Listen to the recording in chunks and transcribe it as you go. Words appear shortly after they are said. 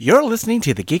You're listening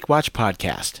to the Geek Watch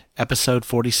Podcast, episode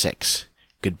 46.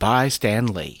 Goodbye, Stan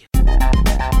Lee. This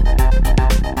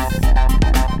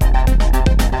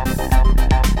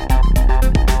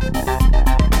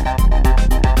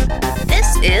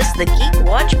is the Geek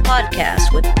Watch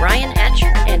Podcast with Brian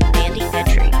Hatcher and Mandy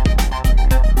Petrie.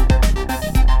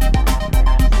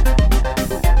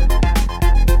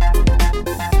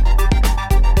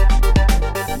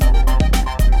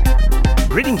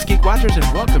 Greetings, Geek Watchers, and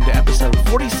welcome to episode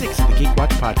 46 of the Geek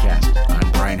Watch Podcast.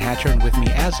 I'm Brian Hatcher, and with me,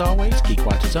 as always, Geek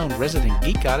Watch's own resident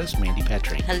geek goddess, Mandy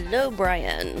Petrie. Hello,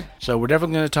 Brian. So we're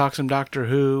definitely going to talk some Doctor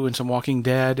Who and some Walking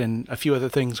Dead and a few other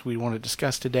things we want to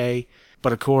discuss today.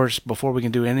 But of course, before we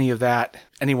can do any of that,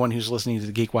 anyone who's listening to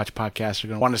the Geek Watch Podcast are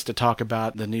going to want us to talk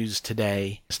about the news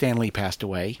today. Stan Lee passed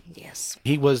away. Yes.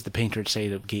 He was the patron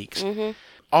saint of geeks. Mm-hmm.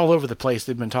 All over the place,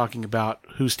 they've been talking about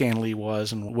who Stan Lee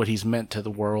was and what he's meant to the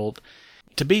world.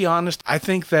 To be honest, I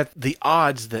think that the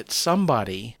odds that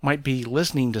somebody might be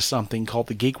listening to something called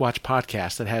the Geek Watch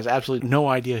Podcast that has absolutely no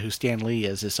idea who Stan Lee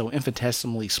is so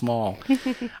infinitesimally small.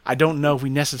 I don't know if we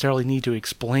necessarily need to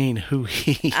explain who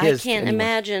he is. I can't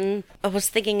imagine. I was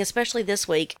thinking, especially this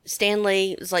week, Stan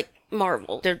Lee is like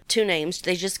Marvel. They're two names.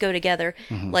 They just go together.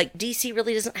 Mm-hmm. Like, DC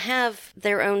really doesn't have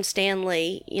their own Stan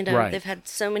Lee. You know, They've had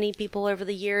so many people over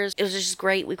the years. It was just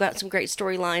great. We've got some great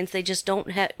storylines. They just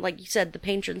don't have, like you said, the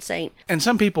patron saint. And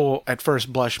some people at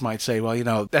first blush might say, well, you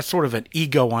know, that's sort of an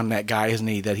ego on that guy, isn't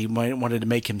he? That he wanted to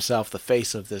make himself the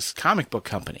face of this comic book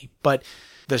company. But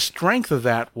the strength of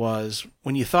that was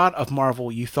when you thought of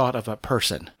Marvel, you thought of a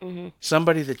person,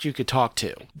 somebody that you could talk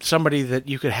to, somebody that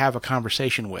you could have a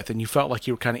conversation with, and you felt like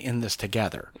you were kind of in this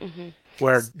together. Mm-hmm.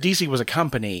 Where DC was a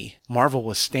company, Marvel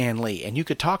was Stan Lee, and you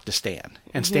could talk to Stan,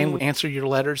 and Stan would answer your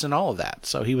letters and all of that.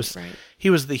 So he was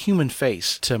the human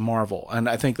face to Marvel, and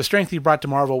I think the strength he brought to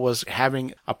Marvel was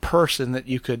having a person that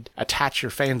you could attach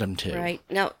your fandom to. Right.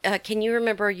 Now, can you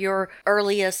remember your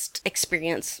earliest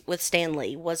experience with Stan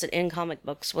Lee? Was it in comic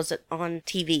books? Was it on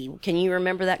TV? Can you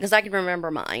remember that? Because I can remember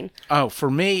mine. Oh,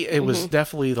 for me, it was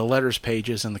definitely the letters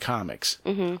pages in the comics.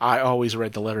 Mm-hmm. I always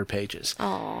read the letter pages.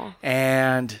 Aww.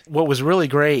 And what was really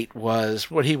great was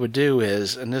what he would do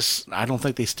is, and this, I don't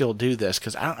think they still do this,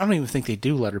 because I don't even think they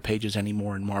do letter pages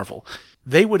anymore in Marvel.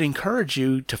 They would encourage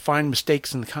you to find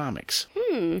mistakes in the comics.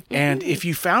 And if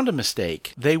you found a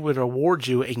mistake, they would award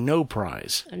you a no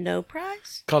prize. A no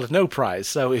prize? Called a no prize.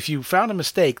 So if you found a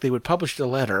mistake, they would publish the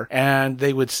letter and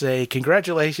they would say,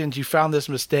 congratulations, you found this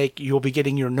mistake. You'll be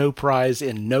getting your no prize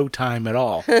in no time at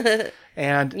all.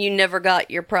 And you never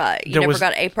got your prize. You never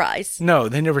got a prize. No,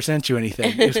 they never sent you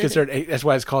anything. It was considered that's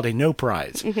why it's called a no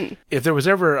prize. If there was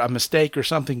ever a mistake or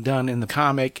something done in the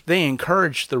comic, they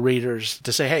encouraged the readers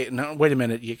to say, hey, no, wait a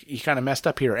minute, you kind of messed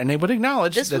up here. And they would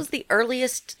acknowledge this was the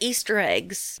earliest Easter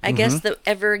eggs, I guess, that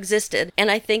ever existed. And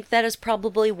I think that is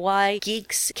probably why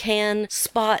geeks can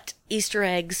spot Easter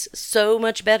eggs so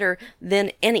much better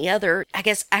than any other. I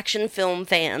guess action film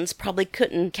fans probably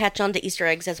couldn't catch on to Easter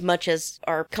eggs as much as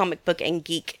our comic book and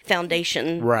geek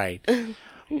foundation. Right.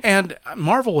 And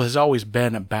Marvel has always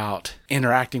been about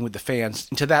interacting with the fans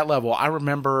to that level. I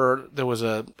remember there was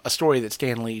a story that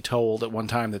Stan Lee told at one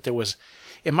time that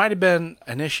it might have been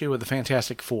an issue of the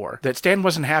Fantastic Four that Stan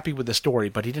wasn't happy with the story,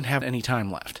 but he didn't have any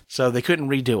time left. So they couldn't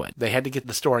redo it. They had to get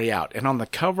the story out. And on the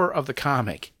cover of the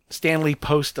comic, Stan Lee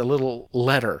posts a little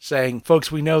letter saying, folks,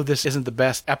 we know this isn't the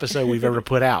best episode we've ever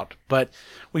put out, but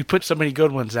we put so many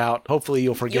good ones out. Hopefully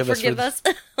you'll forgive us. You'll forgive us?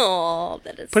 Oh,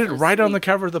 that is Put so it right sweet. on the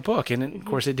cover of the book, and of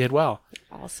course it did well.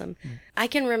 Awesome. I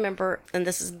can remember, and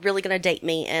this is really going to date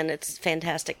me, and it's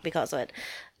fantastic because of it.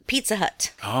 Pizza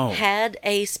Hut had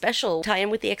a special tie-in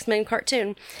with the X-Men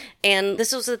cartoon, and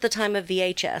this was at the time of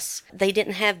VHS. They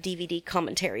didn't have DVD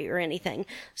commentary or anything,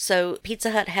 so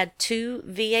Pizza Hut had 2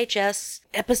 VHS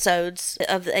episodes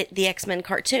of the X-Men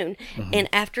cartoon, and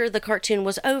after the cartoon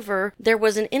was over, there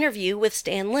was an interview with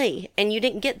Stan Lee, and you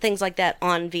didn't get things like that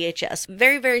on VHS.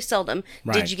 Very, very seldom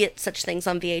did you get such things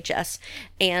on VHS,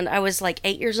 and I was like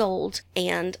 8 years old,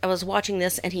 and I was watching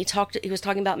this, and he was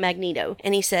talking about Magneto,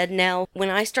 and he said, now, when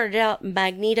I started out,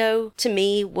 Magneto to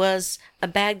me was a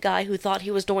bad guy who thought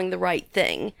he was doing the right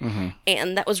thing.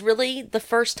 And that was really the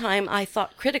first time I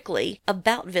thought critically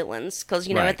about villains, because,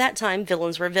 you know, at that time,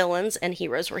 villains were villains and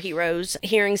heroes were heroes.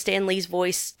 Hearing Stan Lee's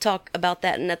voice talk about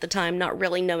that, and at the time not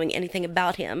really knowing anything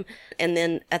about him, and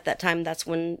then at that time, that's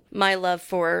when my love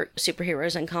for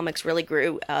superheroes and comics really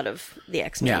grew out of the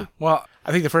X-Men. Yeah, well,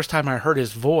 I think the first time I heard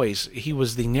his voice, he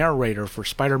was the narrator for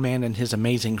Spider-Man and His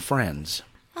Amazing Friends.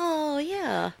 Oh,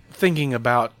 yeah. Thinking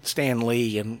about Stan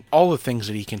Lee and all the things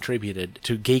that he contributed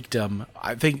to geekdom,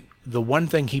 I think The one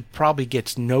thing he probably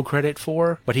gets no credit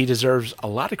for, but he deserves a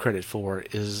lot of credit for,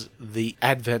 is the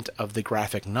advent of the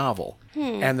graphic novel.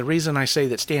 And the reason I say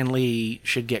that Stan Lee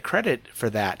should get credit for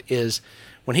that is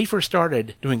when he first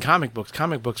started doing comic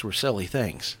books were silly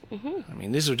things. I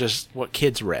mean, these are just what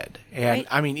kids read. And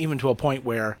I mean, even to a point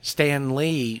where Stan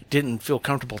Lee didn't feel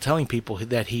comfortable telling people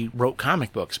that he wrote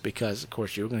comic books because, of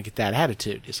course, you were going to get that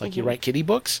attitude. It's like you write kiddie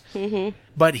books.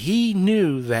 But he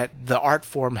knew that the art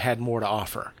form had more to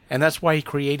offer. And that's why he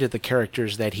created the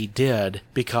characters that he did,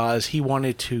 because he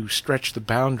wanted to stretch the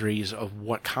boundaries of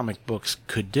what comic books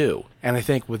could do. And I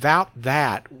think without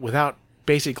that, without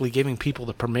basically giving people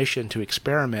the permission to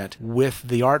experiment with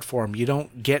the art form, you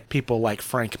don't get people like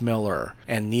Frank Miller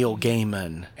and Neil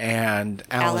Gaiman and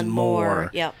Alan Moore.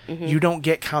 Yep. You don't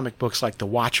get comic books like The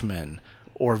Watchmen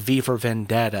or V for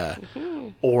Vendetta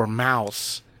or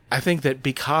Mouse. I think that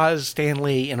because Stan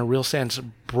Lee, in a real sense,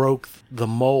 broke the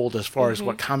mold as far as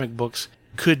what comic books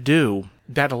could do,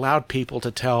 that allowed people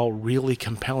to tell really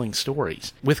compelling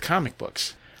stories with comic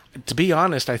books. To be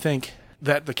honest, I think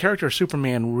that the character of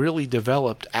Superman really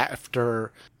developed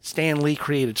after Stan Lee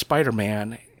created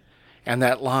Spider-Man, and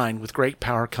that line, with great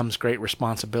power comes great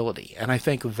responsibility. And I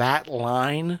think that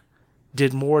line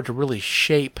did more to really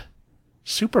shape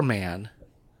Superman.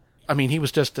 I mean, he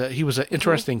was an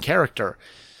interesting character,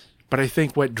 but I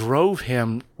think what drove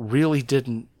him really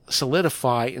didn't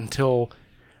solidify until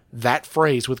that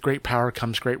phrase, with great power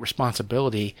comes great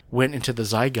responsibility, went into the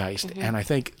zeitgeist. And I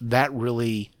think that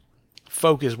really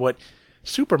focused what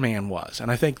Superman was. And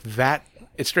I think that,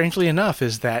 it strangely enough,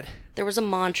 is that there was a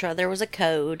mantra, there was a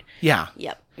code. Yeah.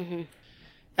 Yep.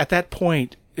 At that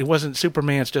point, it wasn't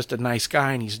Superman's just a nice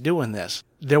guy and he's doing this.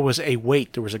 There was a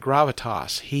weight, there was a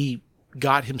gravitas. He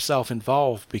got himself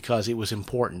involved because it was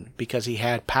important, because he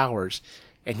had powers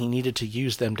and he needed to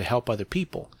use them to help other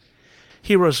people.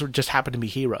 Heroes just happened to be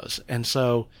heroes. And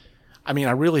so, I mean,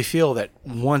 I really feel that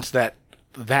once that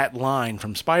line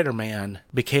from Spider-Man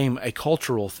became a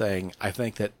cultural thing, I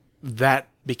think that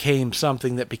became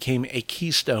something that became a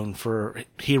keystone for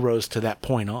heroes to that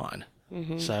point on.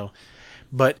 So,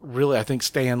 but really, I think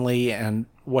Stan Lee and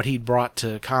what he brought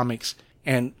to comics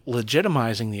and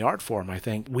legitimizing the art form, I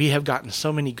think we have gotten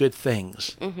so many good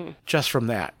things just from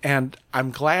that. And I'm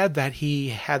glad that he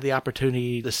had the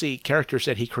opportunity to see characters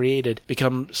that he created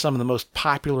become some of the most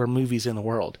popular movies in the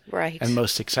world. Right. And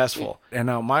most successful. And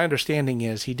now my understanding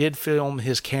is he did film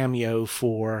his cameo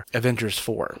for Avengers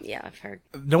 4. Yeah, I've heard.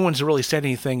 No one's really said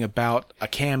anything about a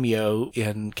cameo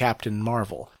in Captain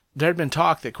Marvel. There had been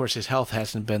talk that, of course, his health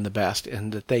hasn't been the best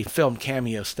and that they filmed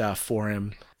cameo stuff for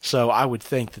him. So I would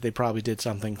think that they probably did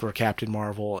something for Captain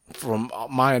Marvel. From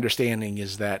my understanding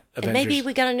is that Avengers... And maybe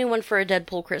we got a new one for a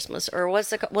Deadpool Christmas. Or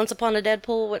what's it, Once Upon a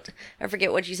Deadpool? I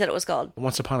forget what you said it was called.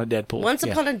 Once Upon a Deadpool. Once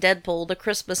Upon a Deadpool, the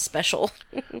Christmas special.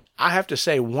 I have to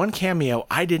say, one cameo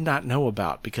I did not know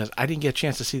about because I didn't get a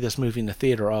chance to see this movie in the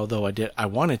theater, although I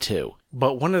wanted to.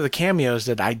 But one of the cameos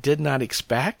that I did not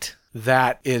expect,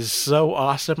 that is so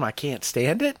awesome I can't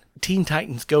stand it, Teen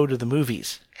Titans Go to the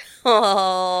Movies.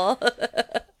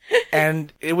 Aww.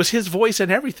 And it was his voice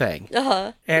and everything.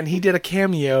 And he did a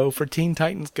cameo for Teen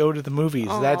Titans Go to the Movies.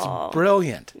 Aww. That's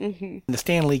brilliant. The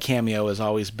Stan Lee cameo has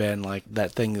always been like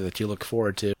that thing that you look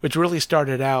forward to, which really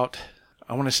started out,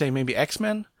 I want to say maybe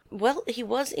X-Men? Well, he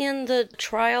was in the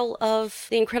trial of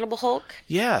the Incredible Hulk.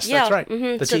 Yes, that's right. The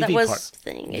TV that was part.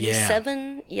 Thing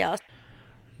 87. Yeah.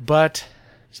 But,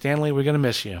 Stan Lee, we're going to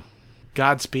miss you.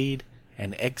 Godspeed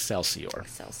and Excelsior.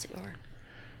 Excelsior.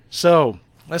 So,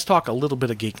 let's talk a little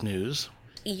bit of geek news.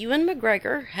 Ewan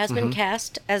McGregor has been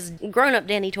cast as grown-up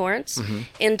Danny Torrance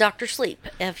in Dr. Sleep.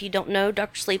 If you don't know,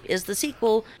 Dr. Sleep is the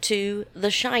sequel to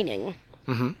The Shining.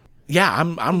 Yeah,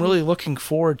 I'm really looking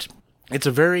forward to... It's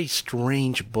a very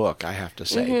strange book, I have to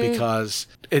say, because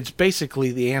it's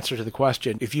basically the answer to the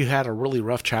question, if you had a really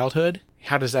rough childhood,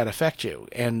 how does that affect you?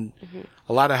 And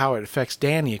a lot of how it affects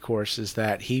Danny, of course, is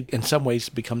that he, in some ways,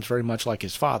 becomes very much like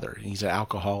his father. He's an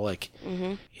alcoholic.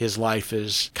 His life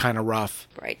is kind of rough.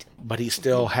 Right. But he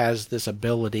still has this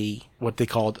ability, what they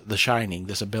called the shining,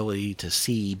 this ability to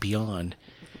see beyond.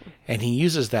 And he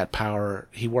uses that power.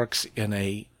 He works in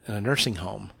a nursing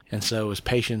home. And so as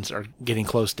patients are getting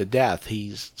close to death,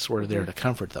 he's sort of there to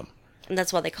comfort them. And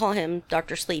that's why they call him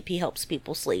Dr. Sleep. He helps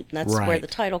people sleep. And that's where the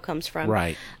title comes from.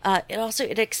 Right.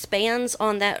 It expands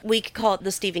on that. We could call it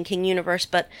the Stephen King universe,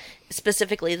 but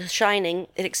specifically The Shining,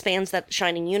 it expands that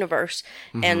Shining universe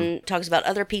and talks about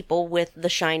other people with The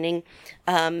Shining,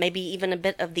 maybe even a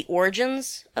bit of the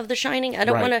origins of The Shining. I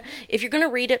don't want to, if you're going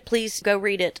to read it, please go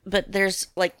read it. But there's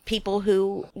like people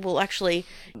who will actually,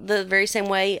 the very same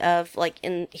way of like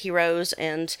in Heroes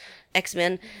and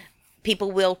X-Men,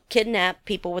 people will kidnap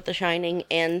people with the Shining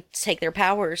and take their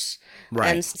powers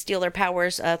and steal their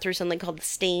powers through something called the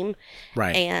steam.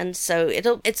 Right. And so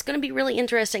it's going to be really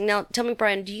interesting. Now, tell me,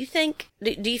 Brian, do you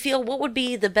feel what would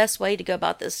be the best way to go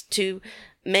about this? To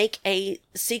make a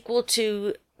sequel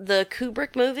to the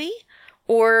Kubrick movie,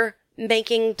 or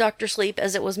making Dr. Sleep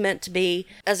as it was meant to be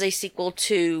as a sequel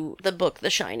to the book The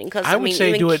Shining? Because I would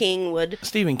say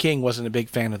Stephen King wasn't a big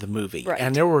fan of the movie, right.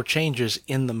 And there were changes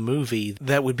in the movie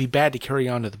that would be bad to carry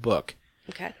on to the book.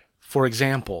 Okay. For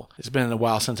example, it's been a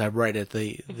while since I've read it.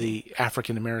 The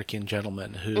African American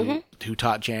gentleman who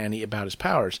taught Janny about his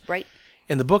powers. Right.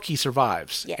 In the book, he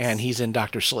survives, yes. And he's in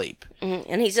Dr. Sleep. Mm-hmm.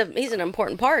 And he's an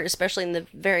important part, especially in the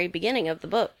very beginning of the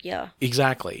book, yeah.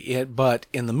 Exactly. But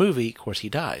in the movie, of course, he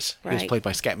dies. Right. He was played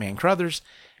by Scatman Crothers,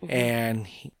 and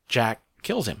Jack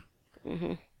kills him.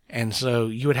 Mm-hmm. And so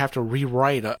you would have to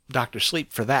rewrite Dr.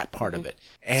 Sleep for that part of it.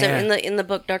 And so in the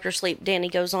book Dr. Sleep, Danny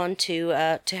goes on to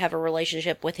have a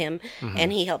relationship with him,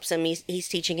 and he helps him. He's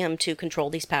teaching him to control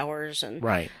these powers. And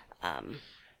right.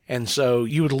 And so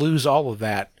you would lose all of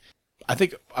that. I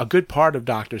think a good part of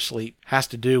Dr. Sleep has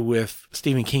to do with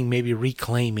Stephen King maybe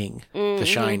reclaiming The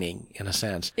Shining in a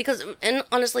sense. Because, and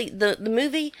honestly, the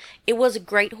movie, it was a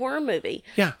great horror movie.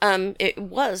 Yeah.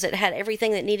 It had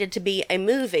everything that needed to be a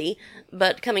movie,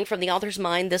 but coming from the author's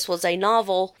mind, this was a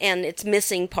novel, and it's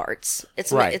missing parts.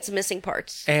 It's missing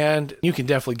parts. And you can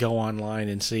definitely go online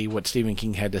and see what Stephen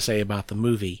King had to say about the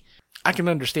movie. I can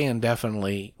understand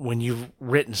definitely when you've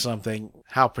written something,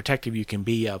 how protective you can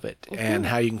be of it and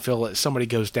how you can feel that somebody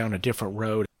goes down a different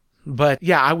road. But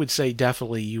yeah, I would say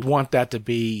definitely you want that to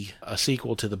be a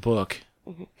sequel to the book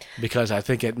because I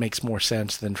think it makes more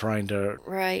sense than trying to...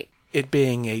 Right. It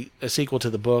being a sequel to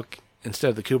the book instead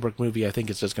of the Kubrick movie, I think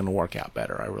it's just going to work out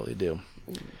better. I really do.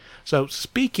 So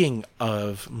speaking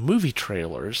of movie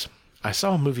trailers, I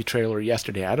saw a movie trailer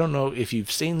yesterday. I don't know if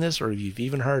you've seen this or if you've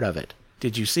even heard of it.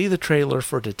 Did you see the trailer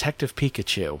for Detective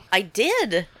Pikachu? I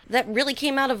did. That really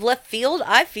came out of left field,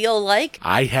 I feel like.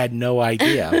 I had no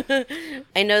idea.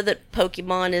 I know that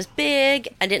Pokemon is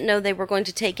big. I didn't know they were going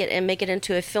to take it and make it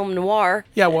into a film noir.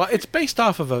 Yeah, well, it's based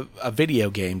off of a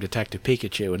video game, Detective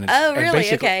Pikachu. And oh,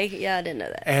 really? Okay. Yeah, I didn't know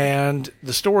that. And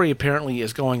the story apparently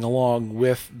is going along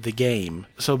with the game.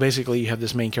 So basically you have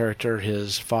this main character,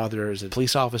 his father is a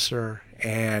police officer,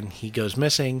 and he goes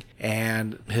missing,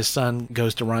 and his son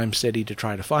goes to Rhyme City to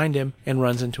try to find him and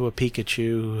runs into a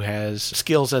Pikachu who has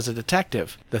skills as a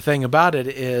detective. The thing about it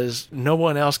is no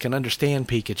one else can understand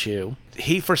Pikachu.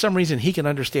 For some reason, he can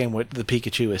understand what the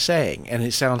Pikachu is saying, and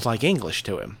it sounds like English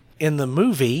to him. In the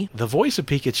movie, the voice of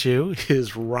Pikachu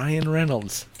is Ryan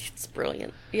Reynolds. It's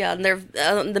brilliant. Yeah,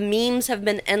 and the memes have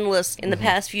been endless in the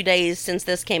past few days since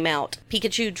this came out.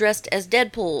 Pikachu dressed as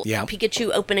Deadpool. Yeah.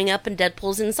 Pikachu opening up and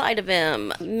Deadpool's inside of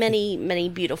him. Many, many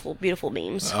beautiful, beautiful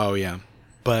memes. Oh, yeah.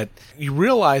 But you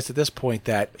realize at this point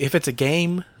that if it's a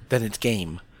game, then it's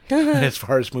game. As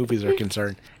far as movies are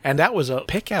concerned. And that was a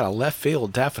pick out of left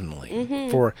field, definitely.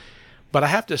 But I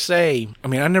have to say, I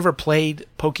mean, I never played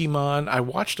Pokemon. I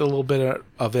watched a little bit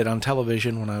of it on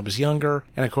television when I was younger.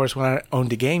 And of course, when I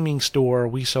owned a gaming store,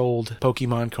 we sold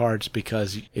Pokemon cards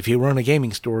because if you run a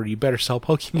gaming store, you better sell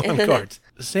Pokemon cards.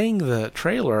 Seeing the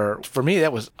trailer, for me,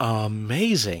 that was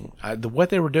amazing. What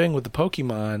they were doing with the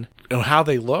Pokemon and how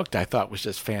they looked, I thought was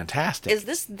just fantastic.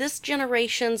 Is this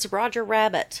generation's Roger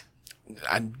Rabbit?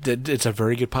 It's a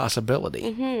very good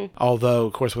possibility. Although,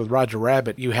 of course, with Roger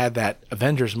Rabbit, you had that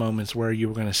Avengers moments where you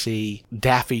were going to see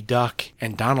Daffy Duck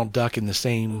and Donald Duck in the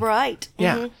same... Right.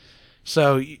 Yeah.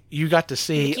 So you got to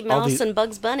see... Mickey Mouse and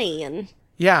Bugs Bunny. And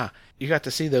yeah, you got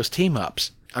to see those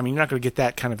team-ups. I mean, you're not going to get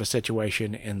that kind of a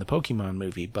situation in the Pokemon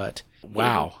movie, but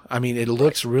wow. I mean, it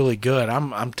looks really good.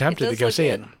 I'm tempted to go see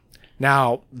it.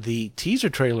 Now, the teaser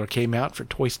trailer came out for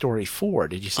Toy Story 4.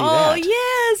 Did you see that? Oh,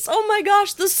 yes. Oh, my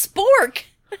gosh. The spork.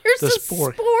 There's a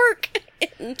spork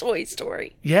in Toy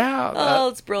Story. Yeah. Oh,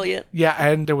 it's brilliant. Yeah,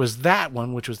 and there was that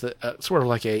one, which was sort of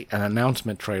like an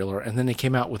announcement trailer, and then they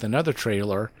came out with another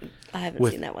trailer. I haven't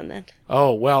seen that one then.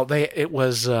 Oh, well, it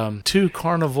was two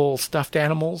carnival stuffed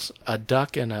animals, a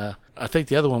duck and I think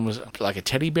the other one was like a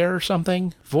teddy bear or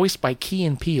something, voiced by Key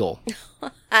and Peele.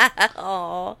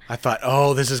 Aww. I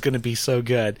thought, this is going to be so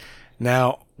good.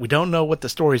 Now, we don't know what the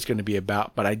story's going to be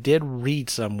about, but I did read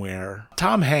somewhere.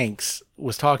 Tom Hanks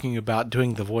was talking about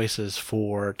doing the voices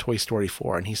for Toy Story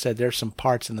 4, and he said there's some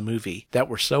parts in the movie that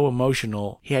were so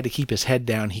emotional, he had to keep his head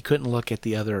down. He couldn't look at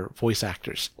the other voice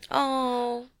actors.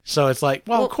 Oh. So it's like,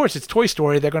 well, of course, it's Toy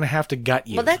Story. They're going to have to gut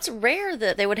you. Well, that's rare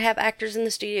that they would have actors in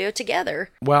the studio together.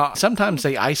 Well, sometimes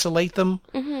they isolate them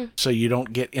so you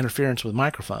don't get interference with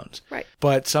microphones. Right.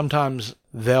 But sometimes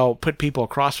they'll put people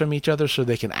across from each other so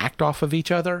they can act off of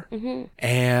each other. Mm-hmm.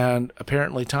 And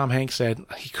apparently Tom Hanks said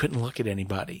he couldn't look at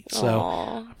anybody. So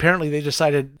Aww. Apparently they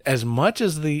decided, as much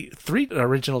as the 3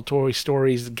 original Toy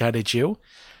Stories gutted you,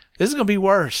 this is going to be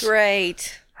worse.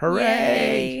 Great.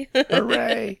 Hooray.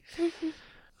 Hooray.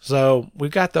 So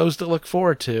we've got those to look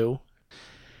forward to.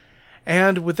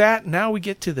 And with that, now we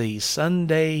get to the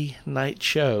Sunday night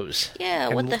shows. Yeah,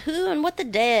 What the Who and What the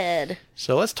Dead.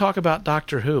 So let's talk about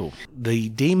Doctor Who, the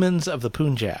Demons of the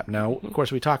Punjab. Now, of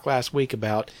course, we talked last week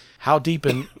about how deep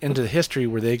into the history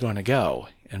were they going to go.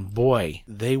 And boy,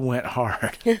 they went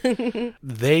hard.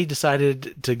 They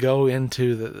decided to go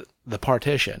into the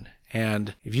partition.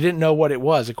 And if you didn't know what it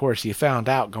was, of course, you found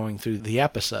out going through the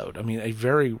episode. I mean, a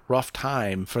very rough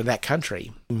time for that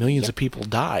country. Millions of people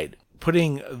died.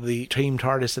 Putting the Team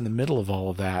TARDIS in the middle of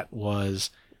all of that was,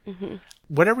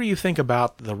 whatever you think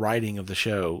about the writing of the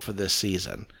show for this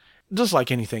season, just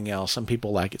like anything else, some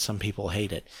people like it, some people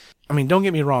hate it. I mean, don't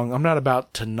get me wrong, I'm not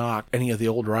about to knock any of the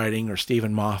old writing or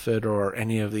Stephen Moffat or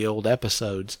any of the old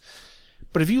episodes.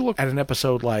 But if you look at an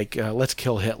episode like Let's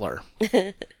Kill Hitler,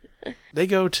 they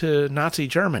go to Nazi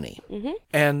Germany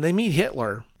and they meet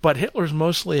Hitler. But Hitler's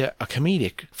mostly a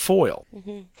comedic foil.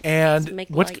 And to make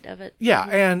light of it. Yeah,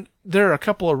 and there are a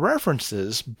couple of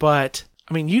references, but,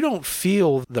 I mean, you don't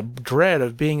feel the dread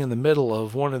of being in the middle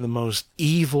of one of the most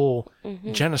evil,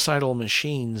 genocidal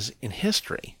machines in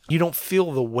history. You don't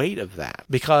feel the weight of that,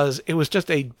 because it was just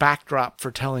a backdrop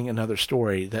for telling another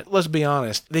story that, let's be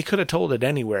honest, they could have told it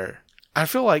anywhere. I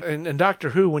feel like in Doctor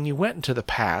Who, when you went into the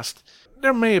past,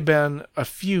 there may have been a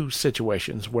few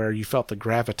situations where you felt the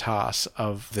gravitas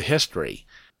of the history,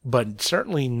 but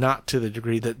certainly not to the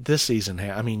degree that this season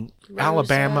had. I mean, Rosa,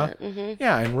 Alabama,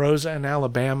 and Rosa and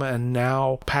Alabama, and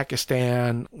now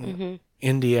Pakistan,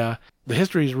 India. The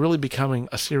history is really becoming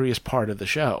a serious part of the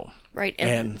show. Right,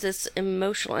 and this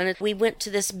emotional. And we went to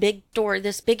this big story,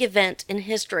 this big event in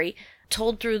history,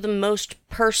 told through the most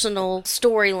personal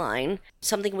storyline,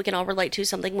 something we can all relate to,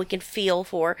 something we can feel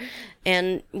for.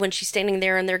 And when she's standing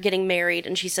there and they're getting married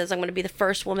and she says, I'm going to be the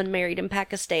first woman married in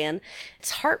Pakistan,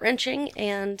 it's heart-wrenching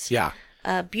and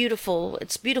beautiful.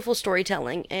 It's beautiful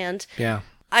storytelling. And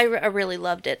I really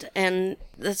loved it. And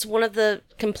that's one of the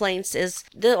complaints is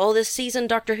this season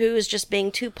Doctor Who is just being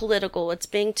too political. It's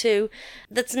being too...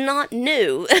 That's not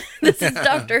new. This is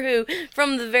Doctor Who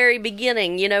from the very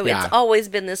beginning. You know, it's always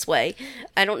been this way.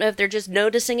 I don't know if they're just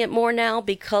noticing it more now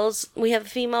because we have a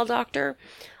female doctor,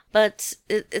 but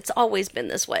it's always been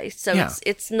this way. So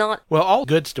it's not... Well, all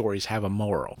good stories have a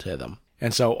moral to them.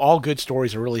 And so all good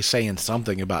stories are really saying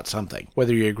something about something,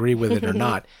 whether you agree with it or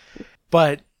not.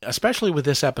 But... especially with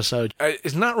this episode,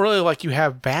 it's not really like you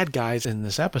have bad guys in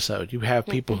this episode. You have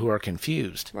people who are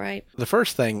confused. Right. The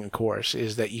first thing, of course,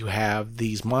 is that you have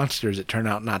these monsters that turn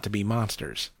out not to be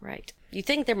monsters. Right. You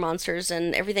think they're monsters,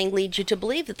 and everything leads you to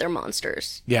believe that they're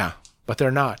monsters. Yeah, but they're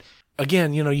not.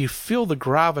 Again, you know, you feel the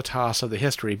gravitas of the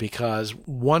history because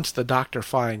once the doctor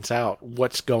finds out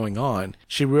what's going on,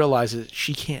 she realizes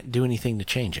she can't do anything to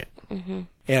change it.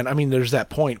 And, I mean, there's that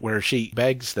point where she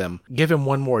begs them, give him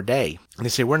one more day. And they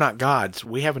say, we're not gods.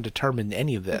 We haven't determined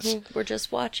any of this. We're just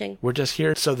watching. We're just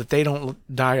here so that they don't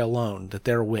die alone, that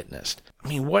they're witnessed. I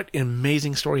mean, what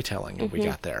amazing storytelling we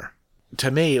got there.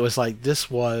 To me, it was like this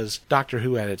was Doctor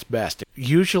Who at its best.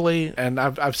 Usually, and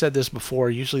I've said this before,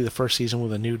 usually the first season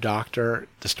with a new doctor,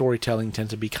 the storytelling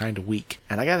tends to be kind of weak.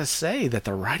 And I got to say that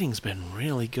the writing's been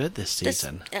really good this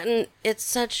season. And it's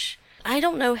such... I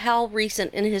don't know how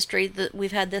recent in history that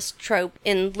we've had this trope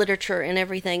in literature and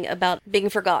everything about being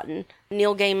forgotten.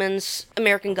 Neil Gaiman's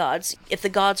American Gods. If the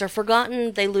gods are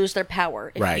forgotten, they lose their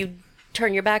power. If you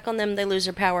turn your back on them, they lose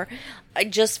their power. I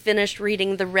just finished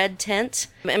reading The Red Tent.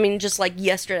 I mean, just like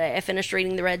yesterday, I finished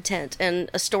reading The Red Tent, and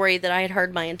a story that I had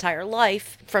heard my entire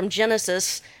life from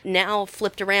Genesis, now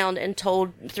flipped around and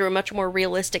told through a much more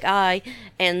realistic eye.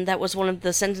 And that was one of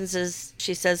the sentences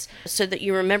she says, so that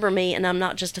you remember me and I'm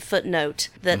not just a footnote,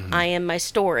 that I am my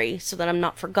story, so that I'm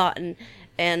not forgotten.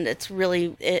 And it's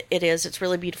really, it's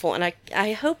really beautiful. And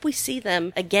I hope we see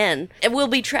them again. It will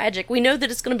be tragic. We know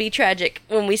that it's going to be tragic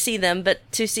when we see them, but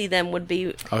to see them would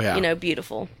be,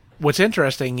 beautiful. What's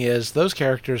interesting is those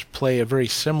characters play a very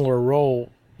similar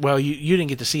role. Well, you didn't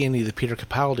get to see any of the Peter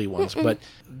Capaldi ones, but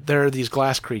there are these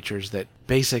glass creatures that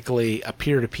basically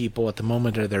appear to people at the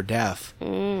moment of their death.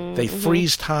 They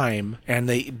freeze time, and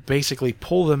they basically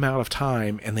pull them out of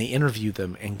time, and they interview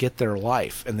them and get their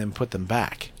life, and then put them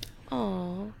back.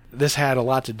 Aww. This had a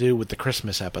lot to do with the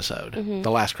Christmas episode, the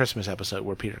last Christmas episode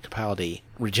where Peter Capaldi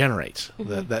regenerates.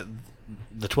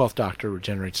 The 12th Doctor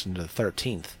regenerates into the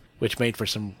 13th. which made for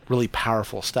some really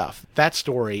powerful stuff. That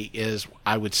story is,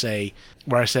 I would say,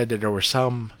 where I said that there were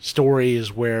some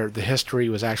stories where the history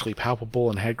was actually palpable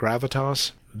and had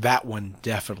gravitas. That one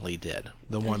definitely did.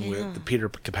 The one with the Peter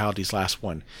Capaldi's last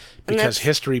one. Because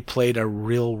history played a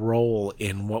real role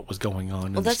in what was going on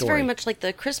in the story. Well, that's very much like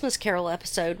the Christmas Carol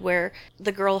episode where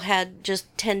the girl had just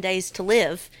 10 days to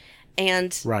live.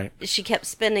 And she kept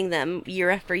spending them year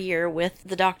after year with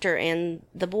the doctor and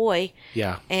the boy.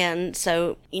 Yeah. And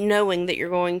so knowing that you're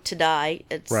going to die,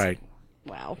 it's... Right.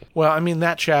 Wow. Well, I mean,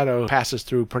 that shadow passes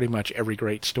through pretty much every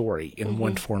great story in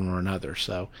one form or another.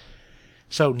 So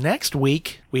next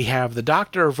week, we have The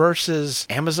Doctor versus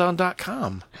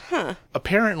Amazon.com. Huh.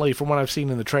 Apparently, from what I've seen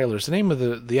in the trailers, the name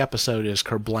of the episode is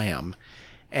Kerblam.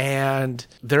 And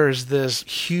there's this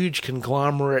huge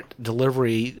conglomerate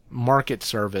delivery market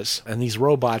service and these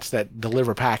robots that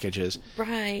deliver packages.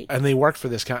 Right. And they work for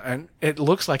this and it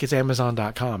looks like it's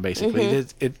Amazon.com, basically.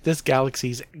 This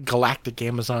galaxy's galactic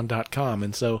Amazon.com.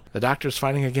 And so the Doctor's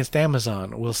fighting against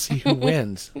Amazon. We'll see who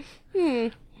wins.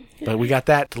 But we got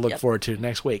that to look forward to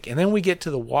next week. And then we get to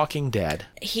The Walking Dead.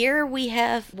 Here we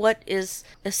have what is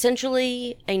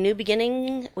essentially a new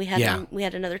beginning. We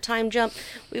had another time jump.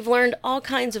 We've learned all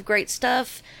kinds of great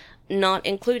stuff, not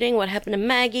including what happened to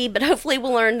Maggie, but hopefully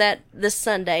we'll learn that this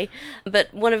Sunday.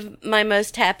 But one of my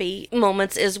most happy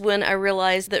moments is when I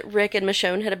realized that Rick and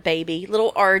Michonne had a baby,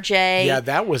 little RJ. Yeah,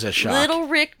 that was a shock. Little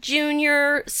Rick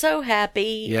Jr., so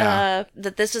happy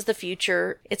that this is the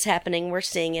future. It's happening. We're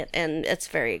seeing it, and it's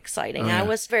very exciting. I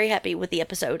was very happy with the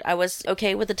episode. I was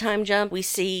okay with the time jump. We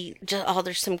see,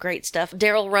 there's some great stuff.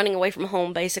 Daryl running away from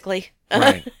home, basically.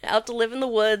 Right. Out to live in the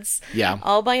woods. Yeah.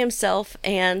 All by himself.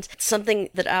 And something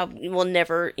that I will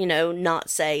never, not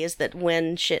say is that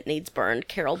when shit needs burned,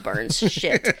 Carol burns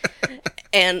shit.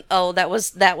 And that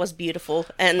was beautiful.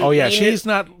 And she's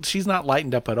not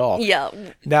lightened up at all. Yeah.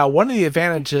 Now, one of the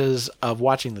advantages of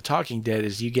watching The Talking Dead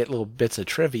is you get little bits of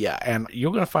trivia, and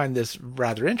you're going to find this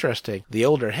rather interesting. The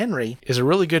older Henry is a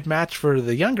really good match for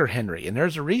the younger Henry, and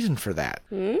there's a reason for that.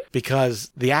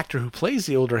 Because the actor who plays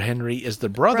the older Henry is the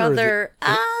brother.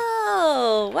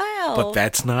 Oh, wow. But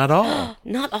that's not all.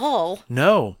 Not all?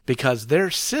 No, because their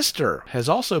sister has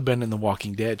also been in The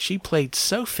Walking Dead. She played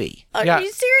Sophie. Are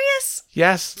you serious?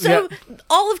 Yes. So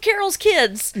all of Carol's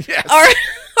kids yes.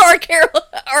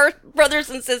 are brothers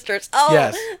and sisters. Oh,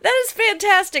 yes. That is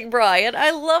fantastic, Brian.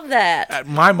 I love that.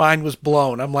 My mind was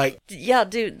blown. I'm like... Yeah,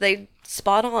 dude, they...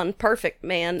 Spot on. Perfect,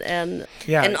 man. And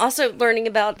also learning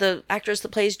about the actress that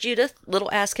plays Judith,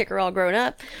 little ass kicker all grown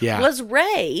up, was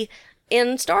Rey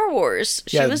in Star Wars.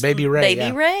 She was Baby Rey.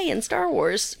 Baby Rey in Star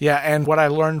Wars. Yeah, and what I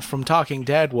learned from Talking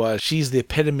Dead was she's the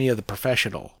epitome of the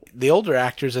professional. The older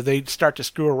actors, if they start to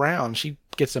screw around, she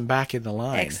gets them back in the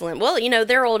line. Excellent. Well,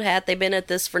 they're old hat. They've been at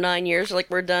this for 9 years. They're like,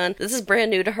 we're done. This is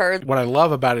brand new to her. What I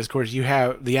love about it is, of course, you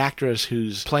have the actress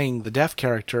who's playing the deaf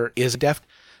character is deaf.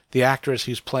 The actress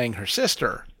who's playing her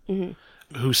sister,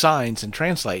 who signs and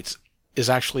translates, is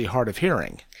actually hard of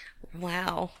hearing.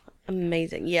 Wow.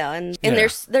 Amazing. Yeah. And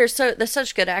they're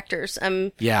such good actors.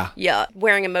 Yeah.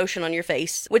 Wearing emotion on your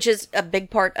face, which is a big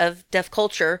part of deaf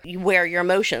culture. You wear your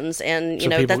emotions. And,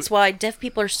 that's why deaf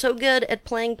people are so good at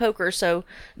playing poker. So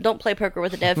don't play poker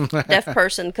with a deaf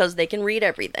person because they can read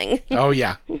everything. Oh,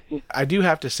 yeah. I do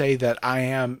have to say that I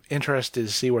am interested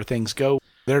to see where things go.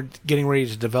 They're getting ready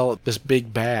to develop this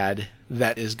big bad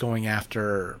that is going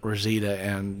after Rosita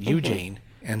and Eugene.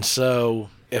 And so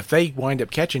if they wind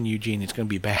up catching Eugene, it's going to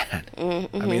be bad.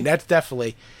 I mean, that's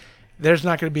definitely... There's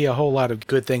not going to be a whole lot of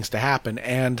good things to happen.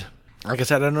 And like I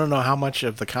said, I don't know how much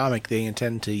of the comic they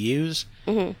intend to use.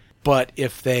 But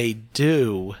if they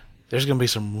do, there's going to be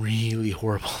some really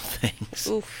horrible things.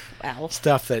 Oof, wow.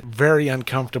 Stuff that very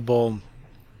uncomfortable,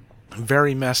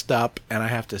 very messed up. And I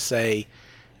have to say...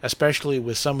 especially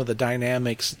with some of the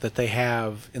dynamics that they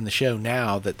have in the show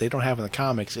now that they don't have in the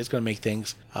comics, it's going to make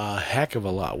things a heck of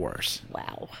a lot worse.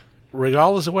 Wow.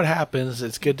 Regardless of what happens,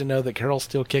 it's good to know that Carol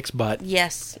still kicks butt.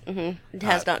 Yes. It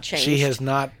has not changed. She has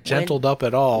not gentled up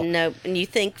at all. No. And you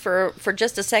think for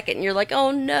just a second, you're like, oh,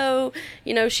 no,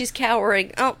 she's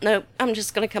cowering. Oh, no, I'm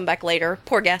just going to come back later.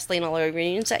 Pour gasoline all over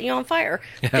you and set you on fire.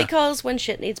 Yeah. Because when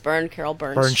shit needs burned, Carol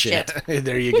burns shit.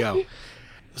 There you go.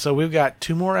 So we've got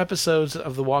 2 more episodes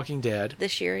of The Walking Dead.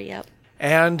 This year, yep.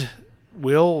 And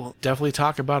we'll definitely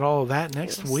talk about all of that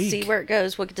next week. See where it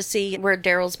goes. We'll get to see where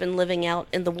Daryl's been living out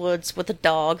in the woods with a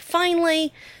dog.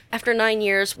 Finally, after 9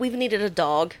 years, we've needed a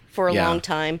dog for a long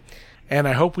time. And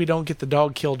I hope we don't get the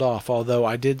dog killed off, although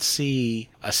I did see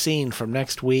a scene from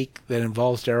next week that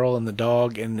involves Daryl and the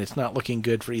dog, and it's not looking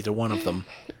good for either one of them.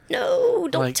 No,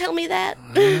 don't tell me that.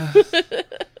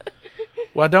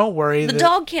 Well, don't worry. The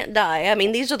dog can't die. I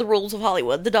mean, these are the rules of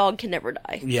Hollywood. The dog can never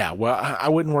die. Yeah, well, I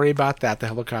wouldn't worry about that. The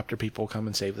helicopter people come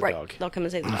and save the dog. Right, they'll come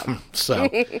and save the dog.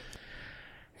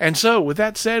 So, with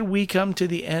that said, we come to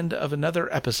the end of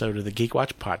another episode of the Geek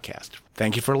Watch podcast.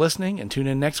 Thank you for listening, and tune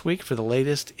in next week for the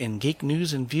latest in geek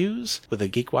news and views with the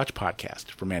Geek Watch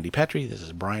podcast. For Mandy Petrie, this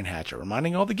is Brian Hatcher,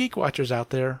 reminding all the Geek Watchers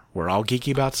out there, we're all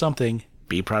geeky about something.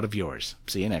 Be proud of yours.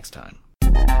 See you next time.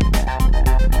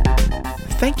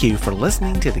 Thank you for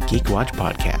listening to the Geek Watch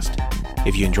podcast.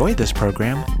 If you enjoyed this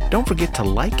program, don't forget to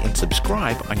like and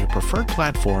subscribe on your preferred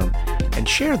platform and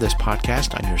share this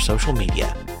podcast on your social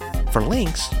media. For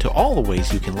links to all the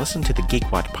ways you can listen to the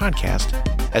Geek Watch podcast,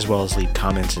 as well as leave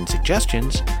comments and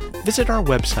suggestions, visit our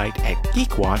website at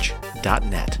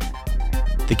geekwatch.net.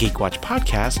 The Geek Watch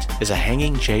podcast is a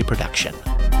Hanging J production.